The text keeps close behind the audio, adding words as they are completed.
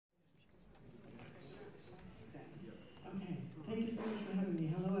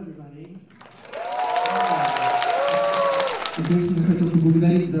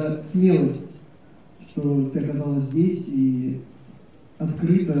смелость, что ты оказалась здесь и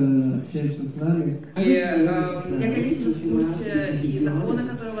открыто общаешься с нами. Я, конечно, в курсе и закона,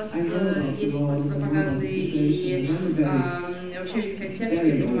 которые у вас есть против пропаганды, и вообще весь контекст,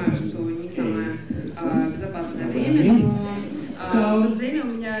 я понимаю, что не самое безопасное время, но в то же время у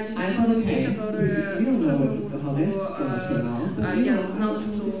меня действительно людей, которые слушают мою музыку. Я знала,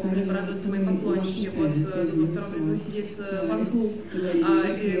 что очень порадуются мои поклонники. Вот тут во втором ряду сидит фан-клуб,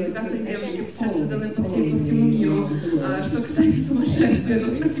 эти прекрасные девушки путешествуют за мной по всему миру, что, кстати, сумасшествие, но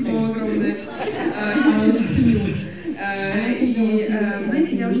спасибо вам огромное. Я очень ценю. И,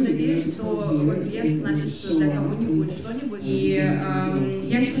 знаете, я очень надеюсь, что квест значит для кого-нибудь что-нибудь. И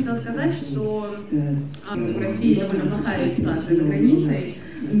я еще хотела сказать, что в России довольно плохая репутация за границей,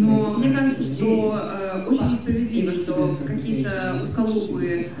 но мне кажется, что очень несправедливо, что какие-то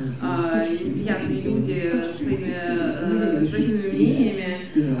усколобые, неприятные люди своими жизненными мнениями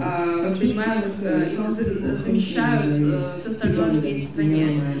принимают и замещают все остальное, что есть в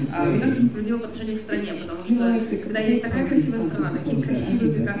стране. Мне кажется, несправедливо по отношению к стране, потому что когда есть такая красивая страна, такие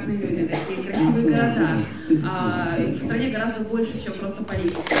красивые, прекрасные люди, такие красивые города, в стране гораздо больше, чем просто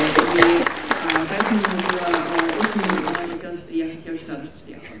политика. И поэтому мне было очень хотелось приехать, я очень рада, что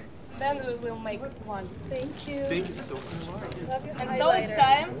приехала. Then we will make one. Thank you. Thank you so much. And so it's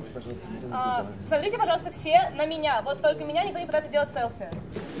time. Смотрите, пожалуйста, все на меня. Вот только меня никто не пытается делать селфи.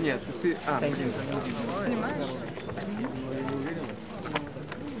 Нет, ты... Понимаешь?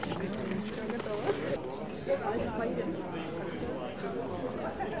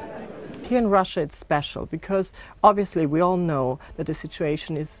 Here in Russia it's special because obviously we all know that the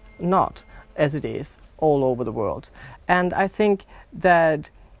situation is not as it is all over the world. And I think that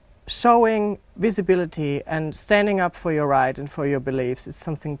showing visibility and standing up for your right and for your beliefs is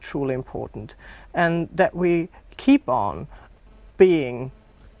something truly important, and that we keep on being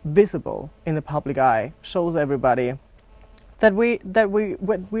visible in the public eye shows everybody that we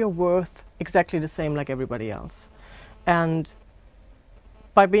are worth exactly the same like everybody else. And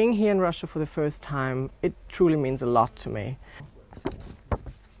by being here in Russia for the first time, it truly means a lot to me.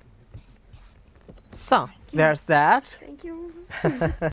 So, there's that. Thank you.